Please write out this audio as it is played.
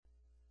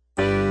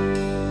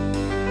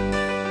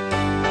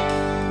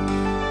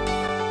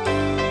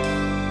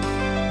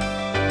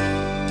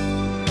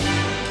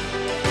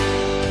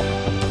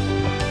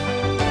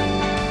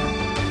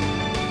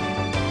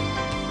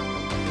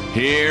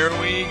Here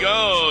we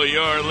go.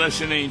 You're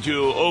listening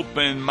to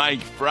Open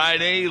Mic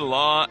Friday,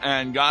 Law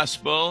and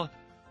Gospel,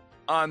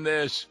 on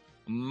this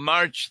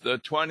March the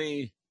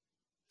 26th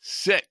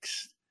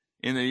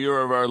in the year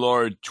of our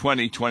Lord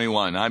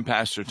 2021. I'm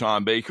Pastor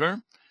Tom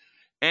Baker,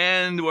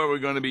 and what we're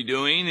going to be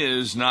doing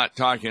is not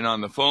talking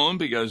on the phone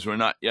because we're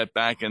not yet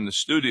back in the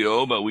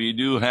studio, but we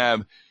do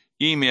have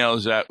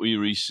emails that we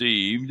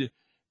received,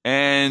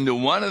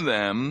 and one of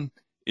them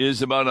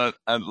is about an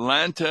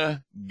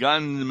Atlanta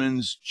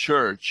gunman's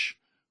church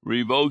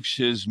revokes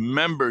his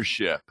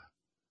membership.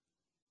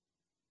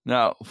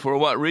 Now, for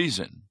what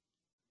reason?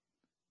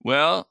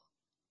 Well,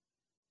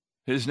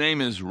 his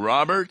name is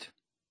Robert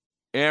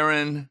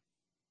Aaron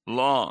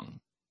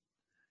Long,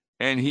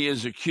 and he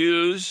is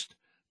accused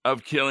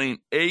of killing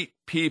 8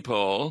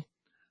 people,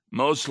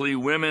 mostly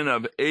women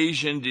of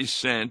Asian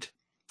descent,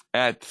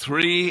 at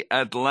 3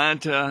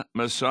 Atlanta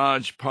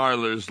massage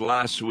parlors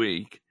last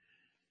week.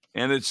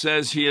 And it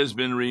says he has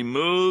been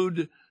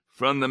removed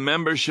from the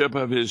membership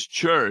of his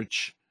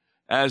church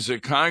as the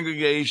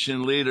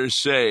congregation leaders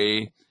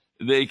say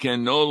they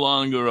can no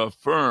longer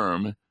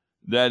affirm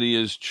that he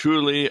is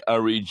truly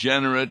a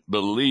regenerate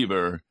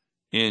believer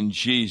in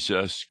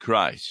Jesus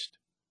Christ.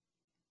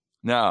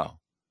 Now,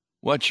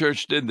 what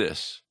church did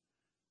this?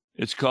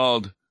 It's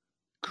called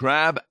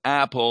Crab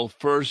Apple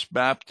First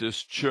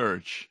Baptist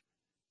Church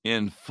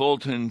in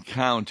Fulton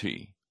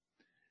County.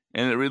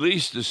 And it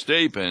released a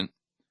statement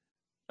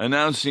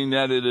announcing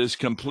that it has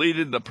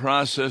completed the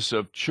process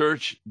of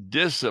church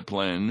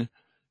discipline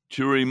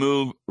to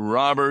remove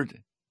Robert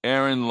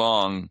Aaron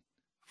Long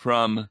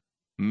from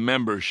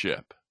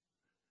membership.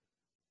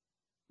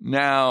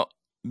 Now,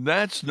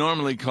 that's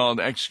normally called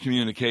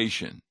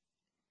excommunication,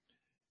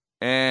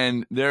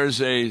 and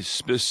there's a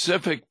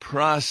specific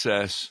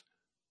process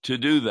to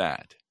do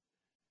that.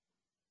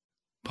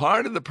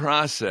 Part of the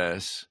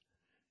process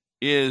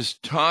is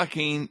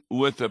talking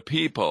with the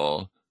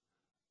people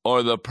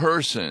or the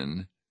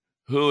person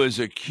who is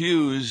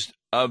accused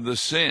of the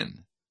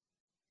sin,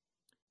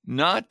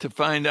 not to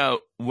find out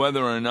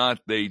whether or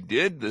not they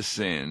did the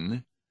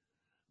sin,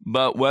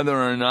 but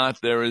whether or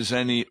not there is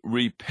any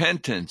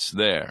repentance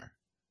there.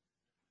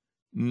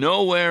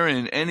 Nowhere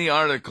in any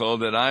article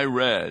that I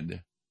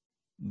read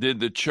did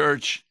the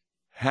church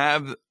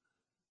have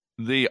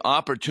the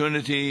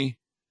opportunity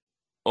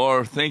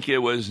or think it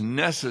was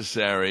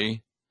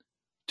necessary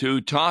to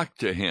talk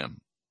to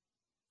him.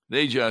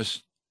 They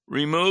just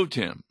removed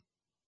him.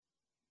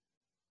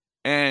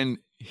 And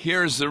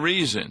here's the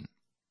reason.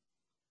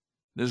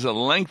 There's a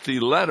lengthy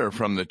letter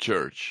from the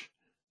church.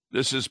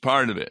 This is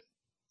part of it.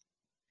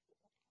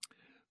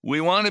 We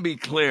want to be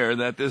clear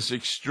that this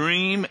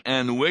extreme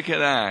and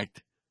wicked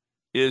act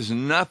is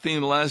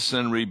nothing less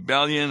than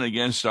rebellion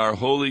against our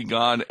holy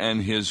God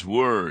and his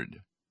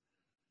word.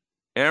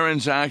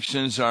 Aaron's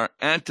actions are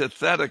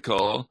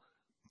antithetical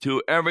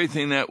to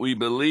everything that we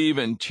believe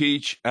and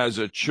teach as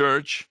a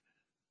church.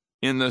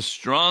 In the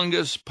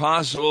strongest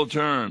possible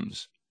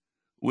terms,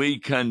 we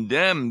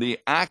condemn the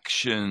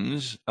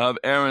actions of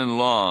Aaron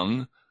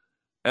Long,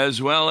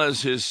 as well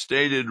as his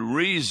stated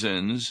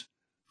reasons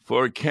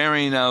for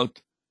carrying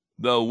out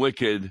the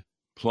wicked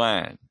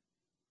plan.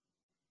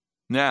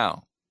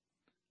 Now,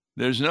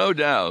 there's no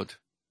doubt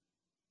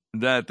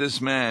that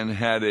this man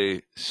had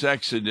a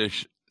sex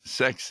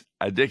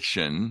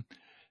addiction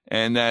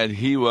and that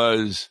he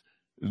was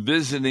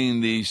visiting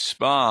these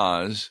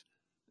spas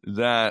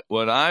that,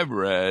 what I've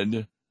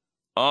read,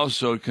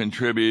 also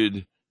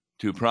contributed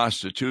to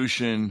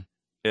prostitution,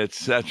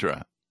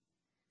 etc.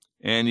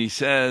 And he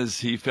says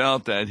he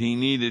felt that he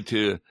needed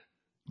to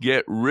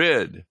get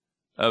rid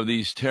of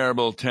these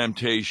terrible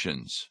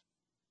temptations.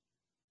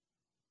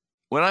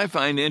 What I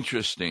find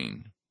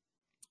interesting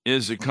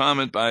is a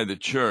comment by the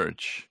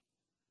church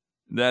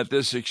that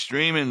this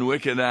extreme and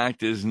wicked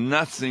act is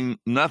nothing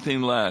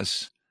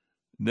less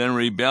than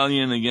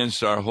rebellion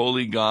against our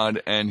holy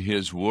God and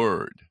his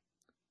word.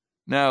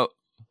 Now,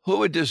 who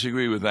would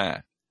disagree with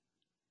that?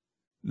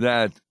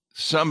 That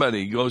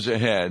somebody goes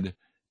ahead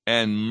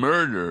and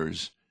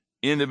murders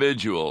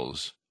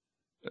individuals,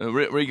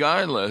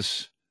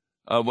 regardless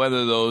of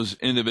whether those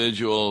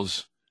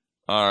individuals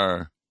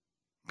are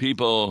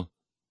people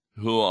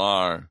who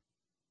are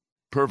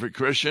perfect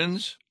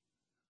Christians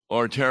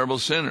or terrible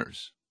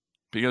sinners,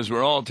 because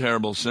we're all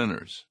terrible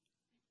sinners.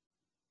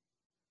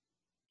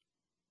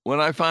 What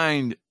I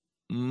find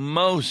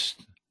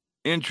most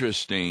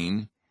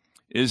interesting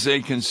is they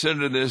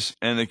consider this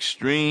an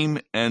extreme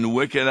and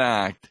wicked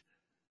act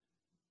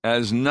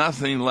as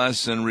nothing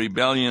less than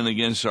rebellion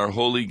against our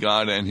holy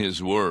God and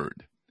his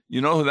word.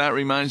 You know who that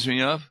reminds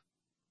me of?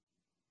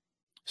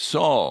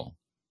 Saul.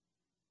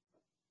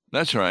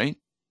 That's right.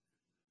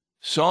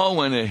 Saul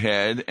went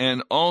ahead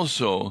and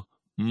also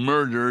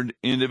murdered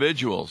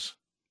individuals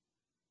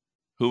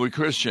who were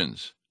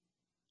Christians.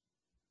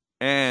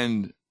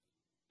 And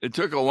it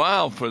took a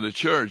while for the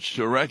church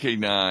to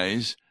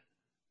recognize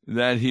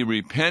that he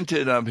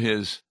repented of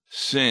his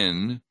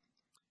sin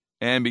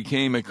and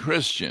became a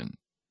Christian.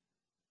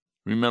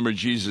 Remember,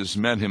 Jesus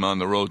met him on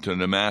the road to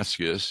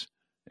Damascus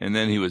and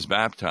then he was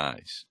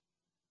baptized.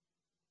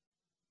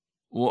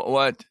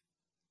 What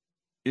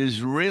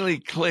is really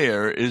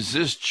clear is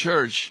this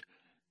church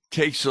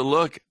takes a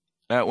look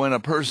at when a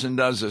person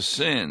does a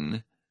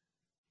sin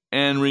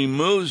and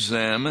removes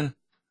them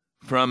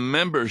from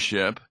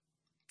membership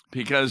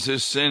because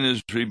this sin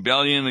is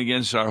rebellion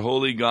against our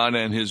holy God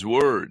and his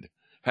word.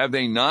 Have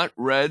they not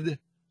read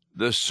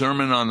the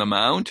Sermon on the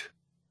Mount?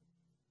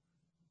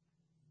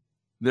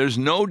 There's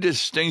no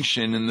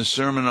distinction in the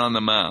Sermon on the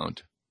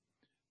Mount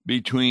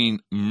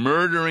between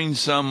murdering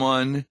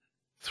someone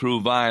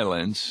through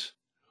violence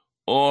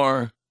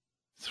or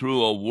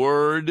through a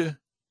word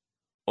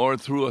or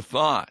through a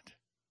thought.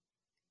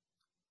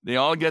 They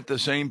all get the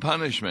same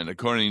punishment,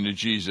 according to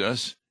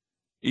Jesus,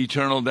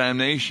 eternal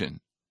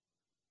damnation.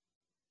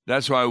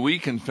 That's why we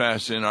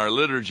confess in our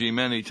liturgy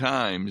many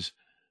times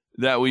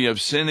that we have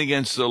sinned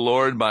against the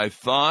Lord by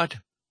thought,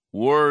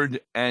 word,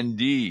 and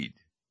deed.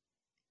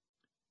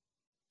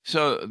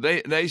 So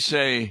they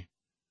say,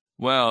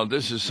 well,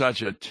 this is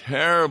such a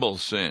terrible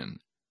sin,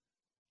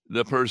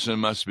 the person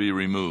must be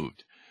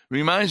removed.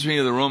 Reminds me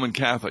of the Roman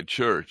Catholic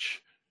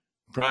Church.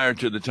 Prior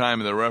to the time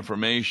of the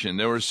Reformation,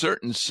 there were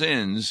certain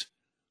sins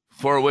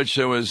for which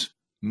there was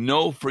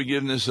no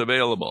forgiveness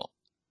available.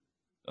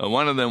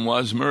 One of them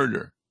was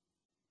murder.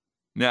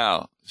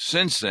 Now,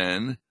 since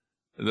then,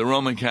 the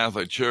Roman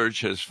Catholic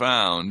Church has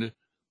found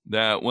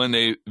that when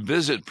they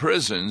visit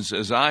prisons,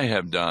 as I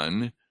have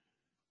done,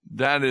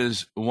 that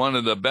is one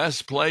of the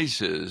best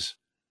places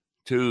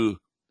to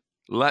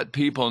let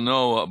people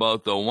know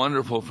about the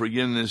wonderful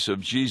forgiveness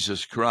of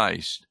Jesus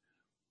Christ.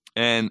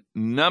 And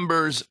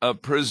numbers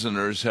of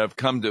prisoners have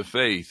come to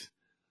faith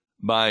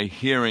by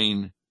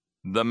hearing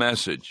the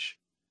message.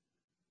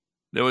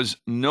 There was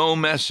no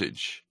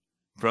message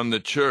from the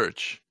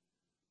church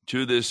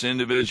to this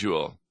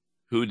individual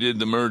who did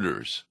the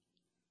murders.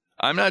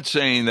 I'm not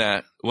saying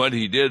that what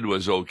he did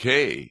was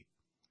okay.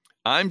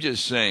 I'm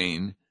just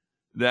saying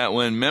that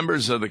when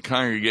members of the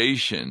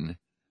congregation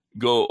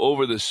go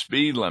over the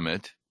speed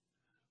limit,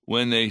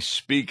 when they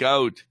speak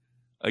out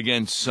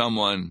against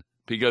someone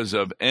because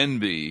of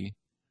envy,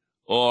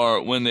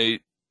 or when they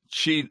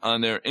cheat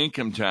on their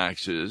income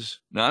taxes.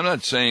 Now, I'm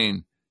not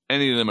saying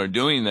any of them are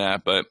doing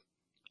that, but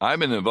I've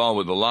been involved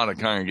with a lot of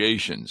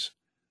congregations,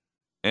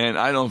 and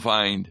I don't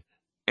find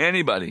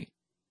anybody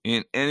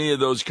in any of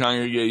those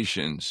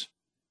congregations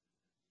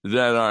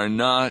that are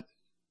not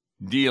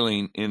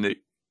dealing in the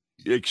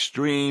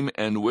extreme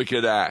and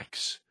wicked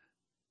acts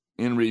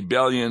in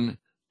rebellion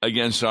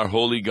against our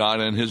holy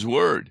God and his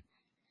word.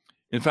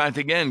 In fact,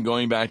 again,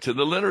 going back to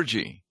the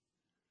liturgy,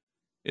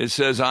 it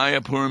says, I,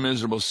 a poor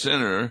miserable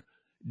sinner,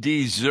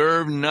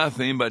 deserve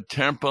nothing but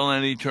temporal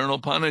and eternal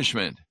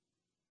punishment,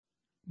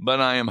 but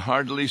I am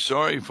heartily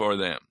sorry for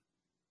them.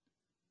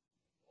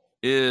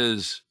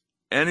 Is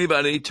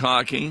anybody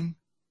talking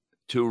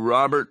to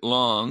Robert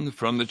Long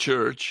from the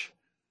church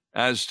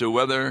as to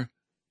whether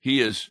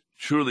he is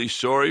truly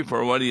sorry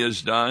for what he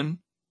has done?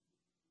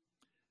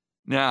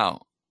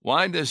 Now,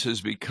 why this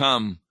has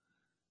become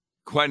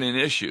quite an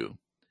issue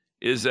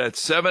is that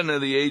 7 of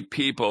the 8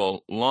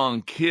 people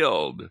Long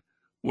killed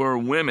were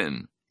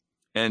women,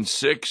 and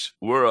 6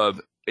 were of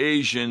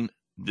Asian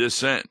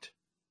descent.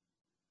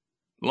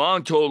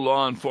 Long told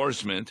law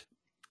enforcement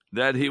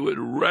that he would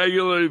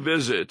regularly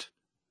visit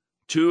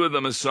 2 of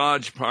the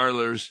massage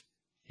parlors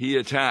he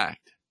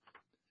attacked.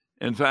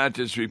 In fact,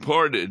 it's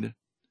reported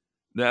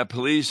that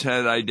police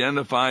had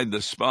identified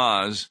the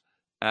spas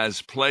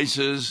as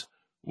places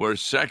where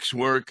sex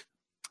work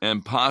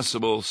and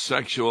possible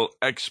sexual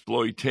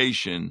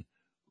exploitation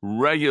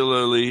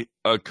regularly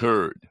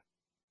occurred.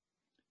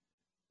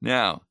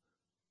 Now,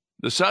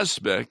 the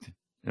suspect,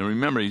 and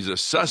remember he's a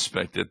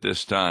suspect at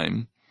this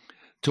time,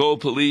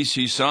 told police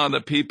he saw the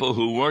people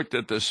who worked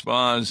at the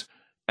spas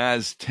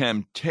as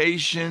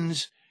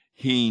temptations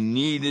he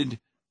needed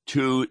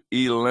to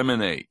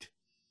eliminate.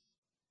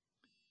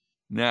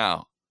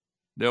 Now,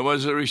 there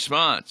was a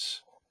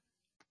response,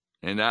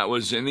 and that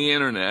was in the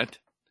internet.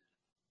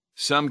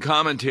 Some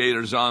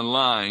commentators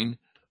online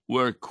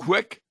were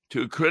quick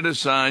to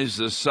criticize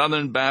the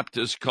Southern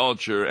Baptist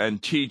culture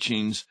and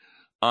teachings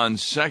on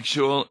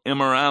sexual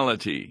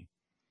immorality.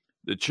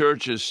 The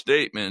church's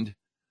statement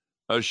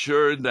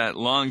assured that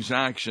Long's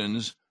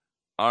actions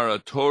are a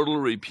total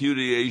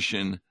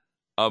repudiation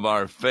of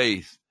our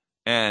faith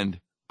and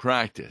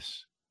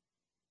practice.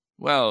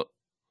 Well,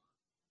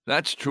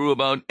 that's true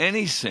about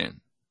any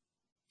sin,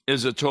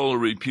 is a total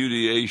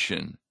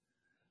repudiation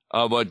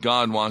of what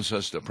God wants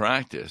us to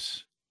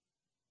practice.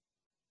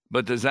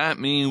 But does that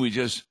mean we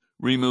just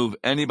remove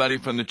anybody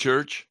from the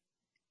church?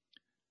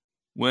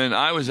 When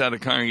I was at a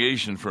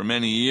congregation for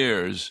many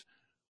years,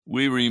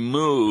 we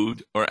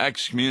removed or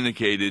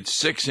excommunicated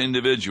 6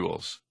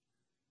 individuals.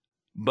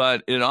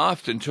 But it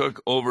often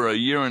took over a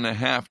year and a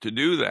half to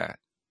do that,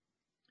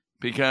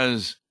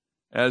 because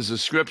as the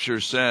scripture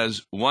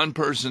says, one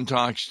person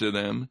talks to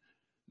them,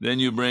 then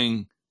you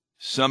bring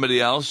somebody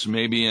else,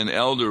 maybe an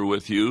elder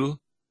with you,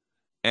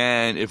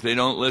 and if they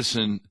don't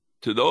listen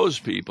to those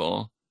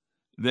people,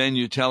 then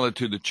you tell it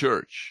to the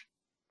church.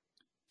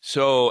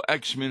 So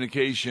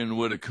excommunication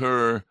would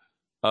occur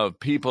of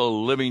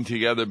people living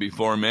together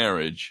before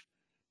marriage,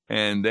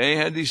 and they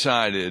had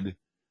decided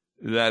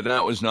that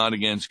that was not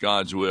against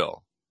God's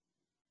will.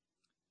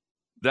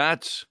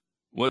 That's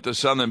what the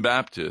Southern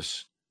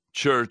Baptist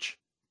Church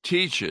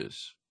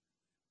teaches,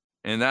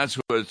 and that's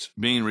what's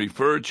being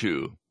referred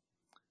to,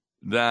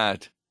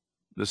 that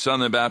the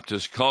Southern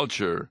Baptist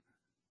culture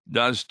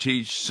does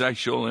teach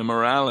sexual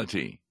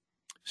immorality.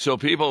 So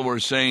people were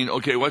saying,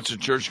 okay, what's the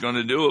church going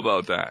to do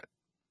about that?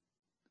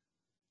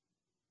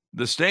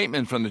 The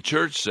statement from the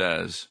church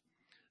says,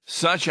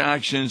 such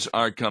actions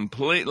are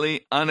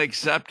completely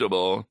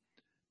unacceptable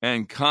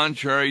and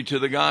contrary to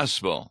the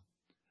gospel.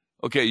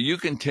 Okay, you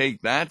can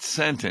take that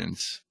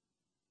sentence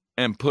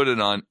and put it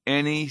on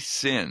any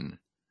sin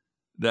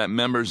that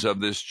members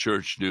of this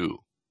church do.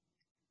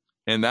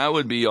 And that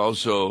would be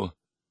also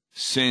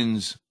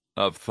sins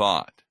of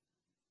thought.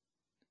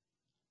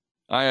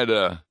 I had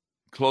a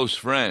close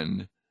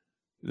friend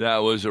that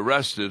was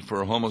arrested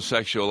for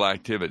homosexual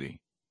activity.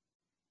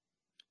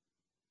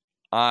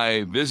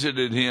 I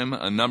visited him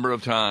a number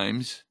of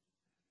times,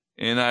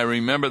 and I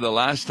remember the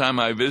last time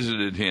I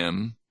visited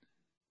him,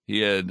 he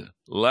had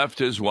left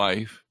his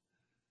wife,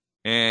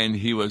 and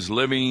he was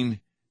living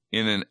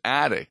in an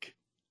attic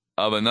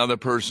of another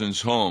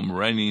person's home,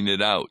 renting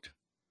it out.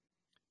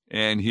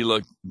 And he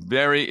looked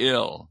very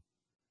ill,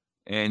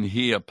 and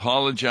he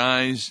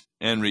apologized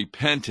and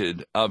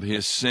repented of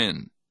his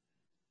sin.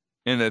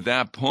 And at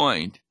that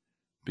point,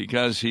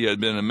 because he had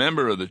been a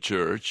member of the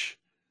church,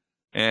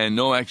 and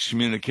no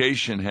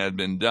excommunication had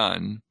been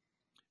done,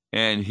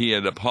 and he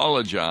had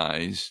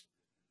apologized,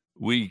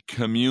 we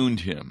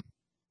communed him.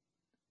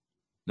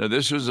 Now,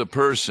 this was a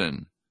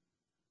person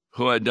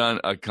who had done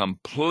a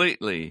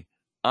completely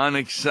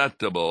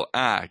unacceptable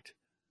act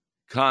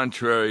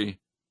contrary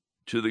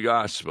to the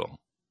gospel.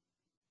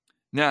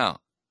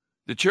 Now,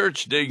 the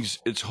church digs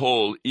its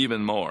hole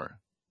even more.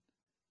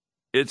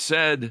 It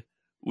said,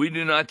 we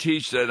do not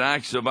teach that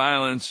acts of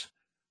violence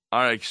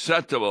are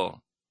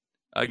acceptable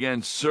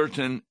against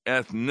certain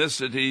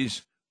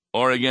ethnicities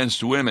or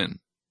against women.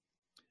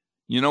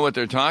 You know what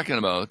they're talking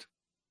about?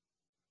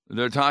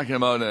 They're talking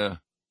about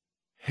a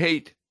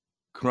hate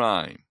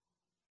crime.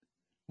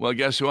 Well,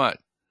 guess what?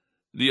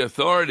 The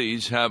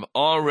authorities have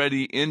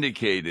already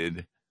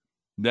indicated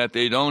that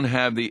they don't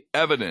have the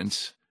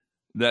evidence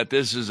that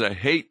this is a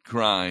hate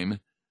crime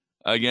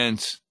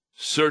against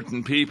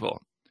certain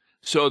people.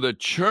 So the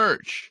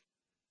church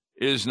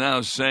is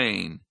now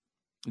saying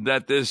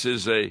that this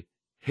is a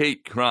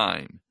hate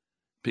crime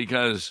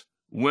because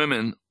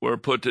women were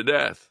put to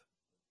death.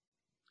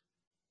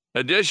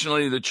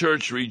 Additionally, the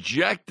church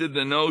rejected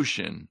the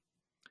notion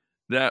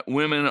that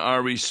women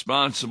are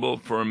responsible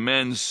for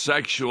men's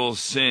sexual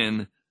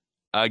sin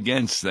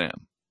against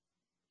them.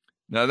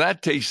 Now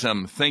that takes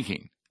some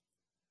thinking,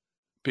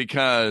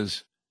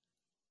 because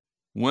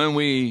when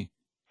we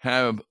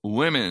have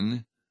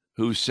women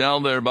who sell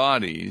their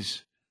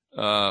bodies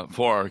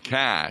for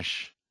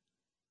cash,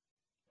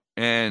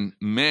 and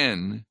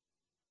men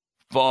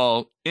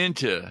fall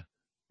into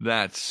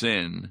that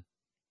sin,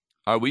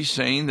 are we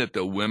saying that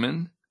the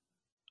women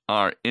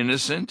are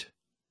innocent?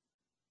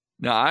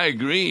 Now, I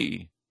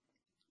agree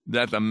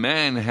that the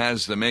man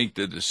has to make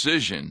the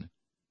decision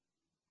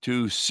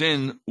to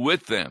sin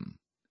with them,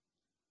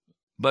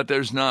 but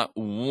there's not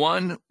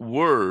one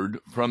word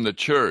from the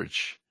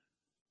church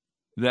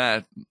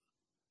that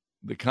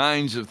the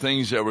kinds of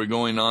things that were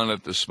going on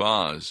at the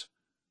spas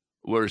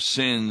were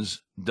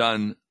sins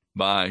done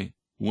by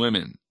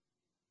women.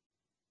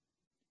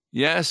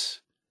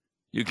 Yes,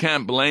 you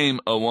can't blame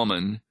a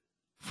woman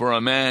for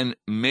a man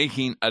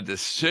making a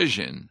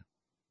decision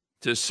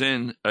to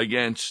sin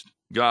against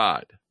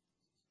God.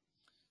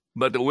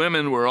 But the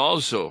women were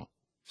also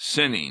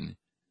sinning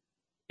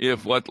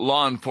if what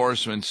law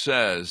enforcement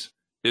says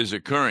is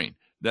occurring.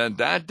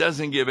 That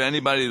doesn't give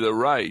anybody the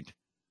right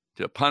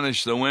to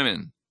punish the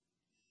women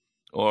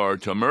or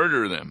to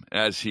murder them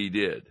as he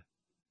did.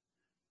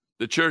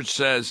 The church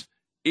says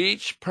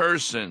each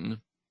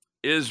person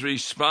is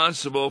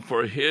responsible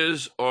for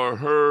his or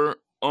her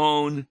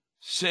own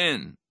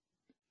sin.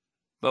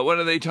 But what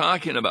are they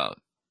talking about?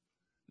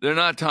 They're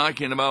not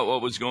talking about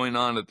what was going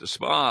on at the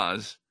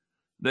spas.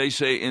 They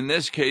say, in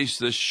this case,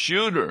 the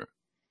shooter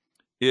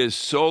is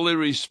solely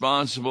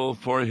responsible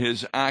for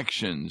his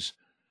actions,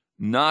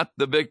 not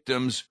the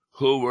victims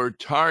who were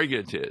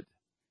targeted.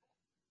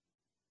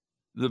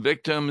 The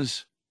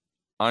victims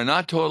are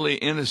not totally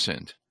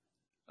innocent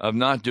of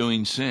not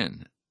doing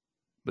sin,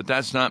 but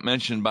that's not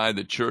mentioned by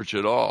the church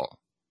at all.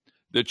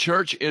 The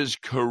church is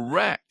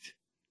correct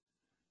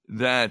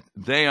that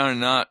they are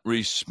not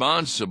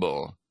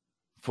responsible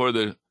for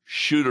the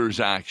shooter's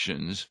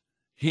actions.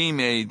 He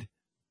made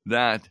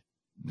that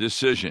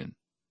decision.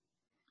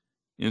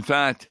 In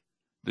fact,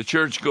 the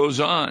church goes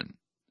on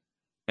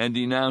and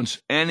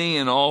denounce any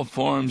and all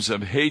forms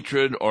of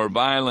hatred or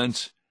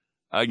violence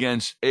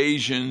against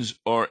Asians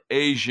or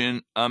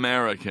Asian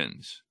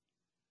Americans.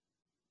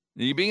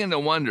 Now you begin to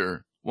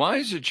wonder, why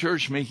is the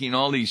church making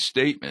all these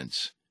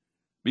statements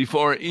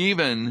before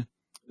even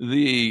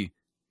the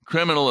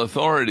criminal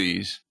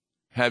authorities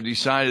have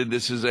decided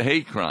this is a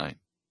hate crime.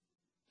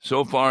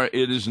 So far,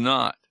 it is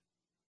not.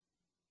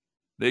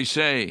 They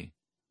say,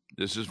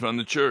 this is from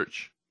the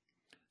church,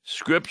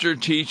 Scripture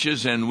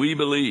teaches and we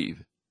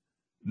believe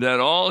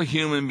that all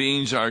human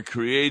beings are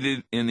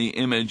created in the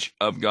image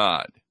of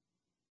God.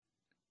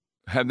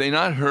 Have they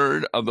not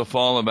heard of the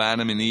fall of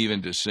Adam and Eve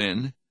into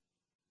sin?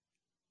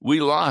 We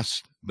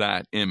lost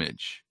that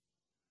image.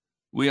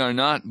 We are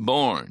not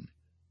born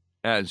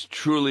as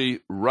truly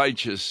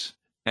righteous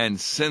and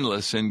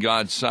sinless in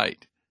God's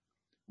sight.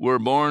 We're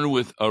born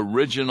with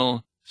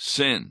original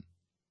sin.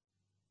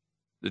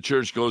 The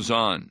church goes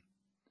on.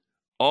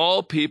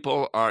 All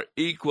people are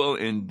equal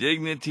in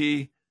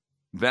dignity,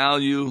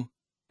 value,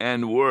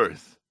 and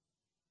worth.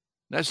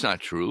 That's not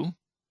true.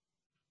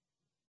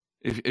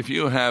 If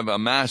you have a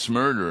mass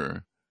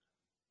murderer,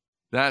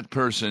 that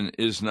person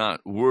is not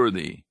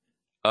worthy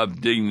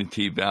of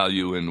dignity,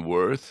 value, and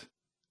worth.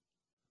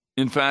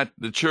 In fact,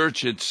 the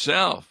church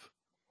itself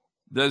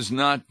does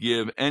not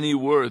give any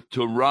worth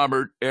to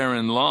Robert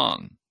Aaron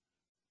Long.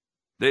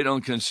 They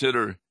don't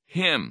consider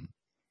him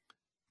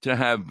to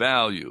have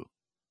value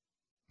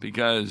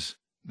because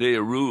they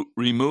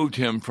removed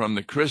him from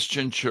the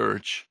Christian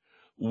church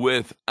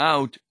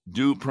without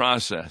due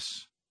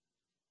process.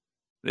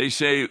 They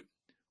say,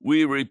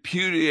 we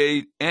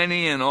repudiate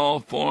any and all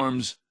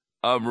forms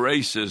of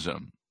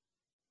racism.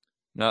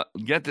 Now,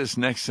 get this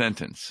next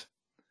sentence.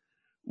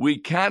 We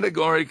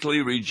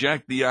categorically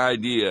reject the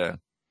idea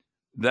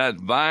that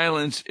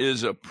violence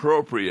is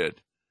appropriate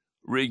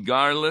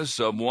regardless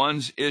of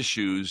one's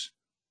issues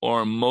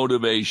or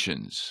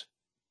motivations.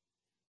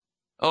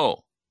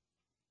 Oh,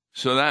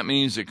 so that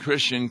means a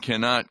Christian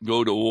cannot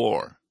go to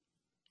war,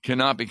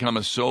 cannot become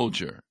a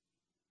soldier,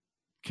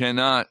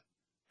 cannot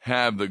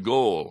have the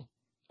goal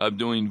of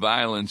doing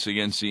violence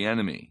against the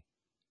enemy.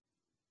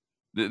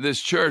 This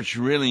church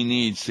really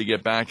needs to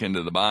get back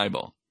into the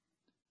Bible,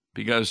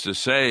 because to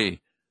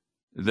say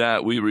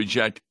that we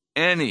reject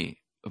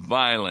any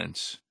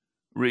violence,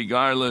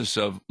 regardless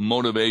of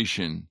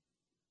motivation,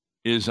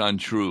 is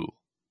untrue.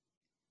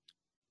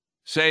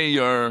 Say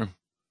you're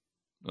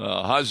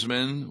a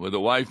husband with a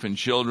wife and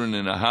children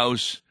in a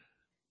house,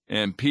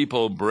 and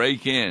people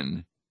break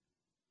in,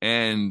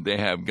 and they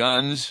have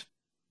guns,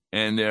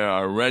 and they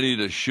are ready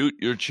to shoot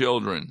your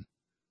children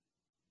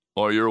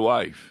or your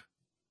wife.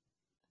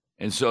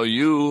 And so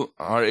you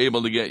are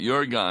able to get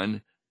your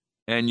gun,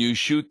 and you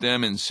shoot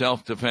them in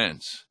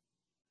self-defense.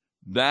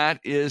 That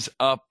is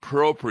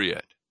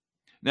appropriate.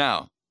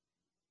 Now,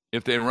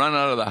 if they run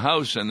out of the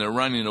house and they're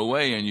running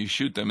away and you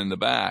shoot them in the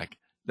back,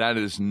 that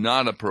is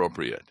not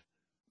appropriate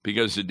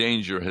because the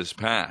danger has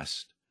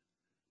passed.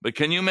 But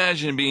can you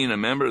imagine being a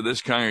member of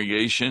this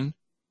congregation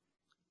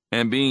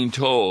and being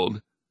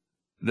told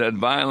that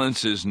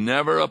violence is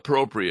never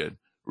appropriate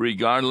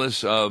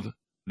regardless of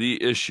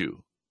the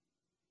issue?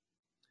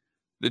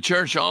 The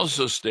church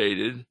also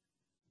stated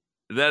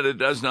that it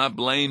does not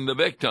blame the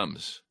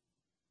victims.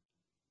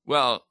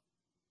 Well,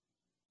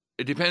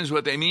 it depends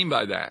what they mean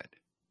by that.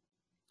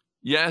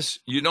 Yes,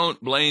 you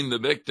don't blame the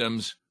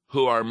victims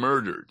who are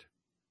murdered.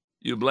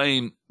 You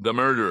blame the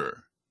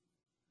murderer.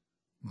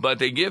 But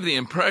they give the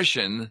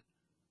impression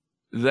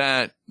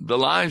that the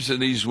lives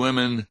of these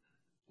women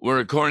were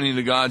according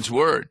to God's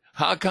word.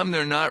 How come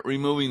they're not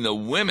removing the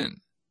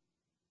women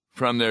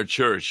from their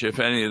church, if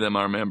any of them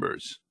are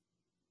members?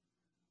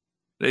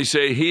 They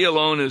say he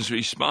alone is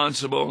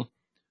responsible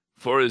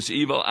for his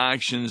evil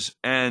actions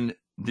and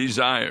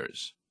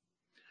desires.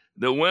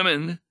 The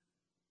women,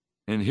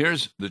 and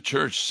here's the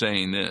church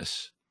saying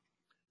this,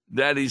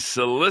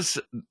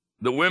 the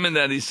women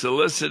that he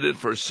solicited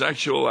for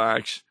sexual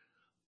acts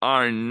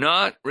are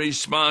not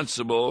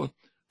responsible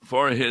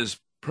for his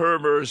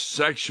perverse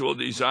sexual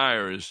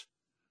desires,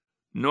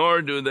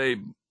 nor do they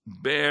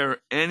bear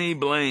any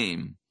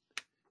blame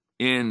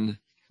in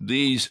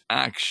these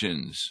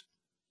actions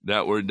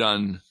that were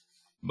done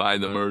by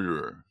the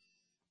murderer.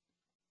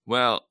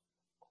 Well,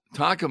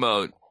 talk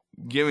about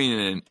giving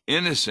an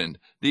innocent.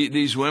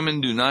 These women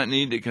do not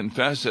need to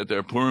confess that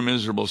they're poor,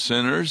 miserable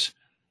sinners,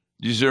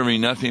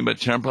 deserving nothing but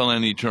temporal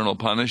and eternal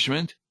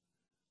punishment.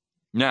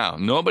 Now,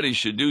 nobody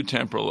should do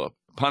temporal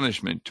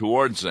punishment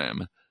towards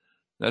them.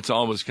 That's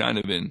always kind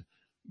of in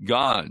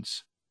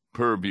God's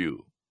purview.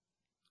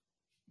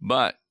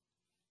 But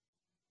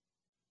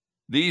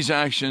these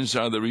actions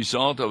are the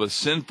result of a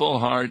sinful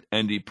heart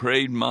and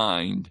depraved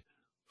mind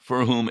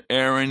for whom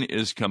Aaron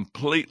is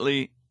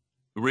completely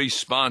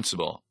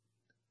responsible.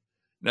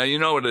 Now, you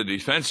know what a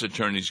defense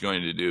attorney is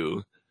going to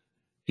do?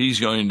 He's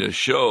going to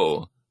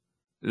show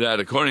that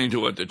according to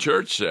what the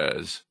church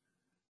says,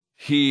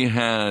 he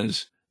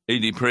has a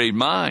depraved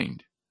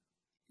mind,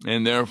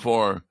 and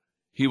therefore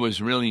he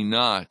was really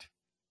not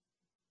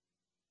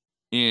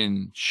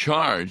in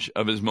charge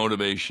of his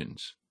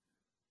motivations.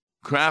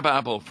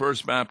 Crabapple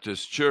First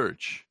Baptist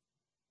Church,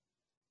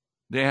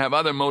 they have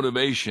other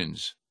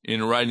motivations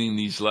in writing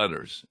these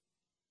letters.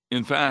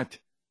 In fact,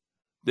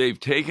 they've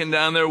taken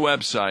down their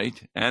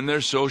website and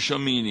their social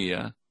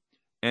media,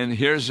 and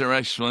here's their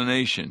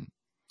explanation.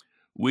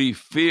 We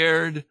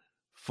feared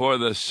for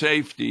the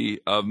safety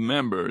of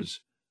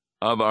members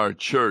of our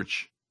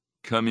church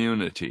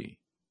community.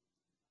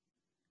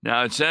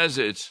 Now, it says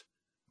it's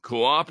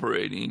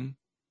cooperating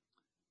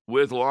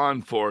with law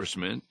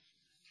enforcement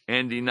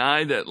and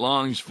denied that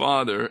Long's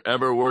father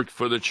ever worked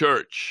for the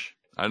church.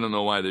 I don't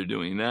know why they're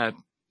doing that.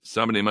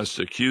 Somebody must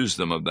accuse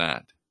them of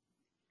that.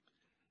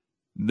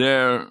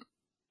 There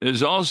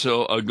is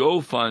also a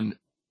GoFund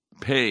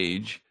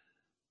page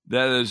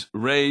that has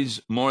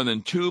raised more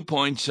than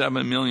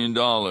 $2.7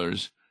 million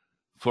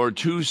for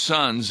two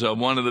sons of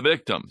one of the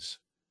victims.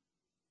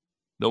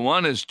 The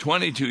one is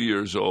 22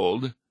 years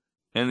old,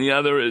 and the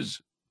other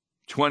is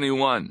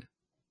 21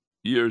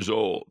 years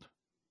old.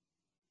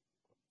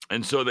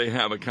 And so they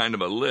have a kind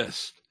of a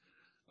list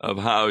of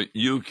how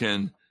you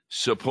can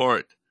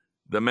support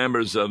the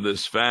members of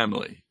this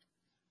family.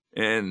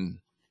 And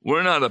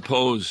we're not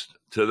opposed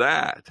to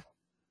that,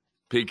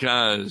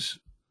 because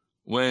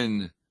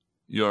when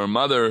your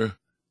mother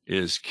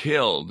is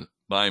killed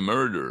by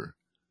murder,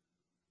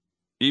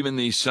 even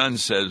these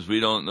sons says, we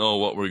don't know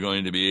what we're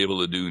going to be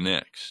able to do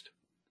next.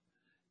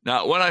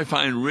 Now, what I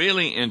find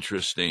really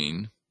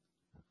interesting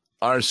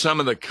are some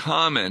of the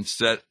comments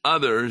that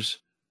others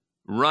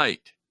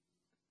write.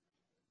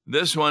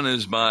 This one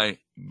is by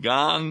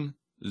Gang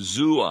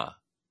Zua.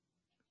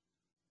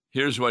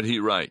 Here's what he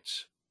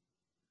writes.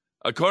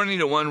 According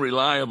to one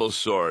reliable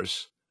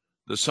source,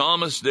 the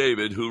psalmist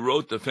David, who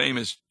wrote the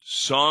famous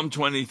Psalm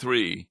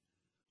 23,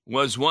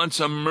 was once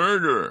a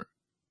murderer,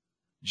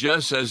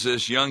 just as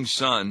this young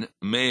son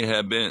may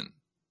have been.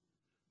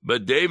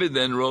 But David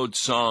then wrote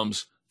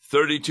Psalms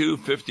 32,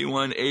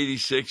 51,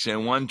 86,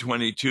 and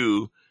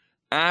 122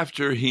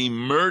 after he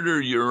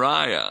murdered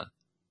Uriah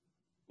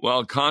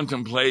while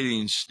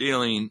contemplating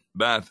stealing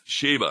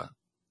Bathsheba,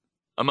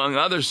 among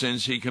other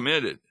sins he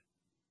committed.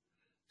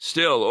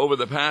 Still, over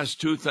the past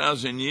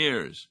 2,000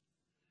 years,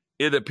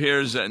 it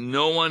appears that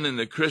no one in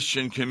the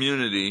Christian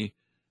community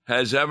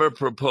has ever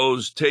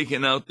proposed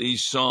taking out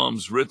these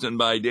psalms written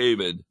by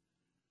David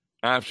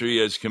after he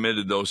has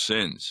committed those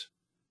sins,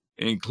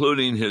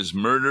 including his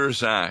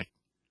murderous act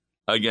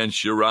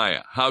against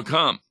Uriah. How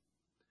come?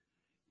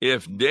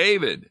 If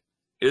David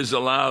is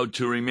allowed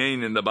to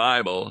remain in the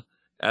Bible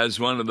as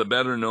one of the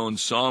better-known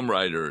psalm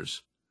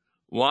writers,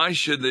 why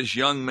should this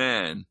young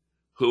man,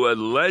 who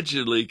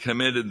allegedly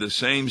committed the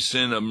same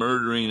sin of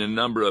murdering a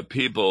number of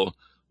people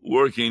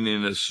working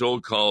in a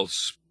so-called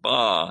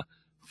spa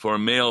for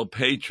male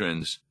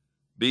patrons,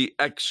 be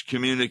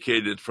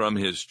excommunicated from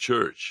his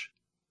church?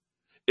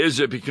 Is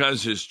it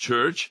because his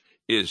church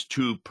is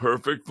too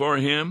perfect for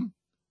him?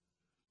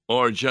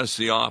 Or just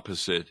the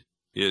opposite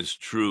is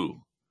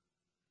true?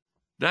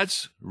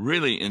 That's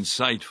really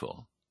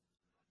insightful.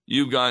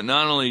 You've got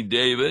not only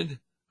David,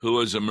 who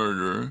was a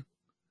murderer,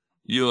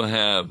 you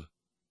have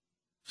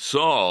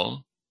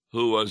Saul,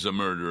 who was a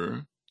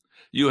murderer,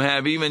 you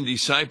have even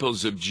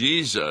disciples of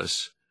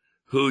Jesus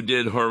who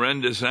did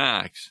horrendous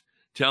acts,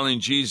 telling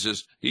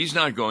Jesus he's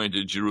not going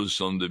to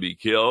Jerusalem to be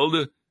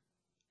killed.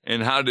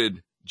 And how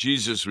did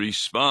Jesus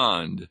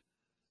respond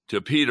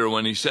to Peter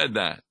when he said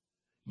that?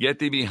 Get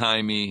thee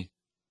behind me,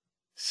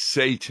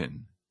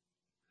 Satan.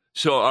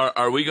 So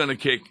are we going to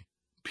kick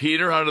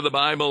Peter out of the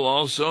Bible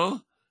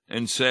also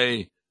and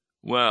say,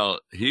 well,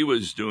 he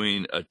was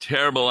doing a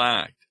terrible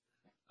act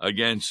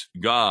against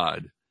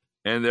God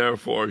and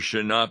therefore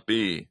should not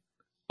be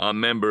a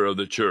member of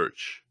the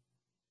church?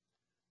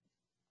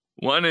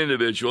 One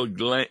individual,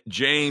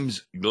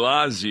 James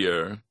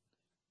Glazier,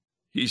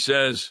 he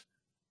says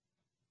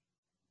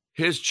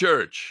his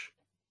church,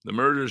 the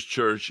Murderers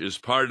Church, is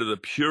part of the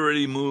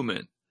purity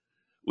movement,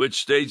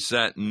 which states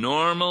that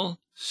normal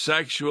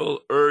sexual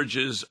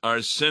urges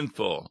are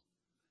sinful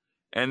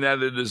and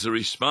that it is the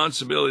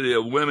responsibility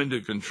of women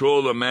to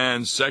control a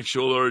man's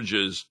sexual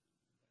urges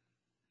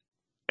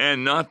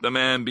and not the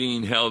man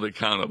being held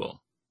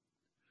accountable.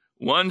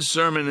 One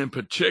sermon in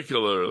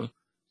particular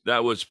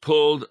that was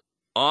pulled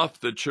off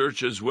the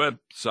church's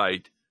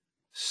website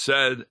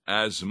said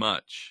as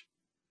much.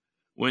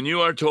 When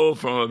you are told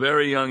from a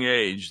very young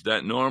age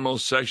that normal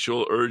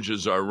sexual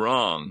urges are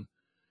wrong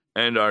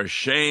and are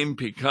shamed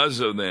because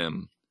of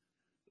them,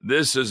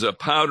 this is a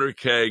powder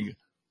keg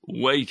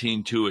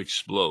waiting to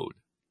explode.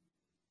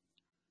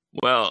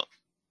 Well,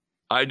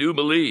 I do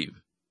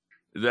believe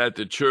that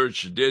the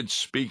church did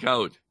speak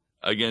out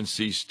against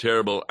these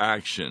terrible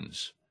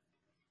actions,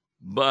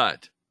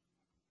 but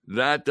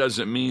that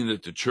doesn't mean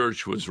that the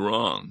church was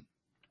wrong.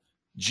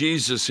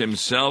 Jesus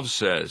himself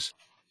says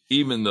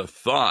even the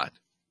thought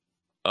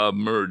of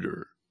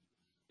murder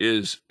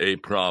is a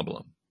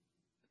problem.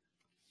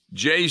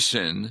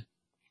 Jason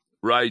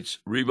writes,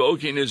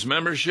 revoking his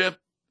membership?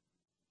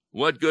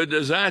 What good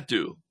does that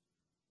do?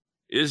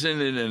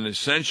 Isn't it an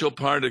essential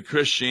part of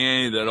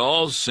Christianity that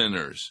all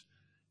sinners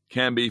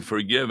can be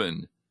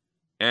forgiven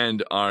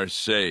and are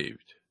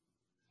saved?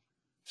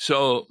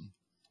 So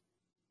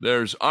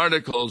there's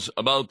articles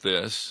about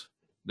this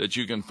that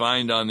you can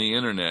find on the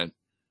internet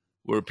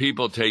where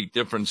people take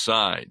different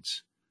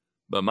sides.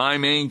 But my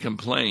main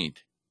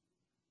complaint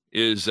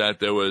is that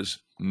there was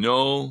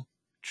no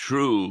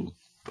true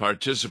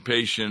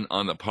participation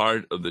on the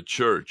part of the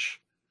church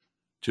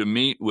to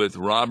meet with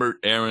Robert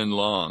Aaron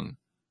Long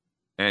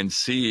and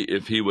see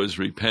if he was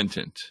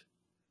repentant.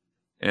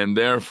 And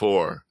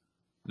therefore,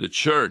 the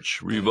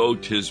church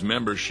revoked his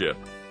membership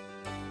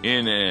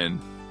in an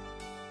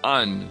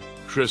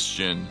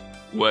unchristian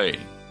way.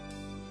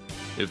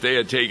 If they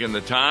had taken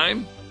the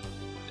time,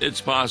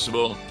 it's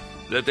possible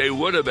that they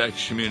would have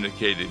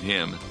excommunicated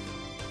him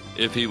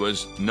if he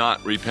was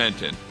not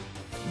repentant,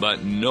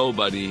 but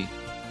nobody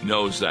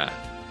knows that.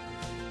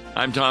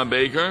 I'm Tom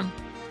Baker.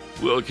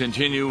 We'll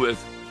continue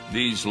with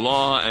these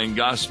law and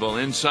gospel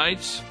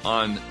insights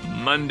on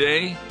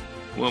Monday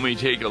when we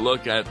take a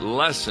look at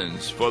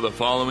lessons for the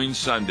following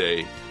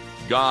Sunday.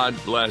 God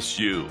bless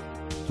you.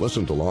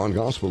 Listen to Law and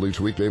Gospel each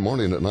weekday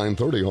morning at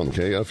 9:30 on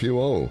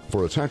KFUO.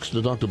 For a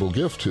tax-deductible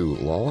gift to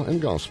Law and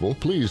Gospel,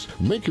 please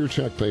make your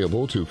check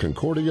payable to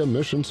Concordia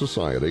Mission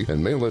Society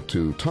and mail it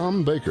to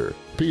Tom Baker,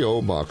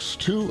 P.O. Box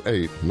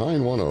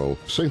 28910,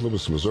 St.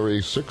 Louis,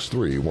 Missouri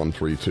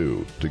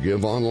 63132. To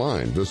give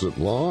online, visit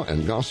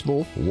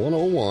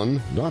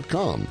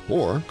lawandgospel101.com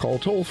or call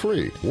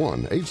toll-free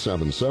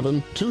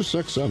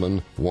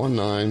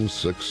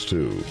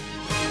 1-877-267-1962.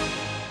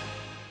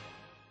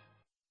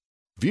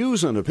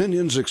 Views and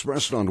opinions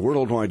expressed on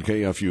Worldwide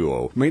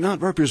KFUO may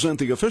not represent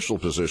the official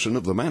position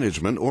of the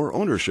management or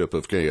ownership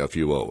of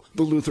KFUO,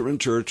 the Lutheran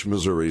Church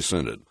Missouri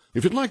Synod.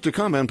 If you'd like to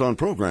comment on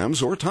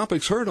programs or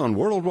topics heard on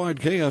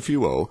Worldwide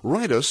KFUO,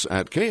 write us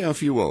at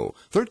KFUO,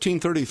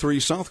 1333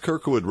 South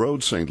Kirkwood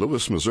Road, St.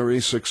 Louis, Missouri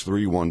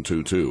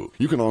 63122.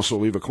 You can also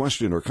leave a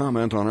question or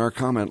comment on our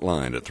comment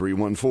line at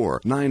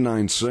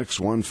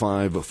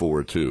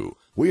 314-996-1542.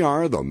 We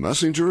are the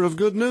messenger of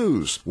good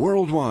news,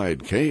 Worldwide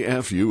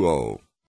KFUO.